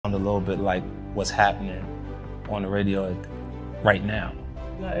sound a little bit like what's happening on the radio right now.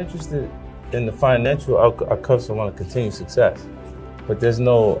 I'm not interested in the financial outcomes. I want to continue success, but there's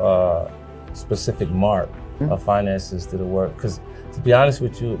no specific mark of finances to the work. Because to be honest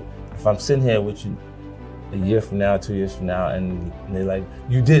with you, if I'm sitting here with you a year from now, 2 years from now, and they're like,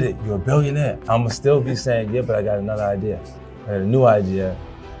 you did it, you're a billionaire, I'm gonna still be saying, yeah, but I got another idea. I had a new idea,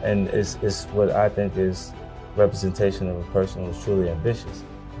 and it's what I think is representation of a person who's truly ambitious.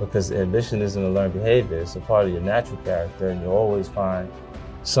 Because ambition isn't a learned behavior, it's a part of your natural character, and you'll always find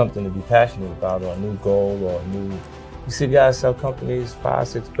something to be passionate about, or a new goal, or a new... You see guys sell companies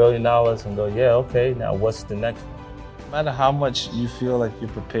 $5-6 billion and go, yeah, okay, now what's the next one? No matter how much you feel like you're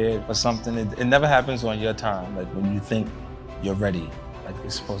prepared for something, it never happens on your time, like when you think you're ready, like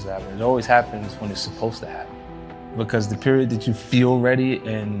it's supposed to happen. It always happens when it's supposed to happen. Because the period that you feel ready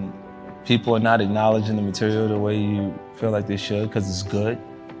and people are not acknowledging the material the way you feel like they should because it's good,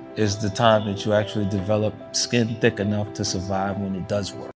 is the time that you actually develop skin thick enough to survive when it does work.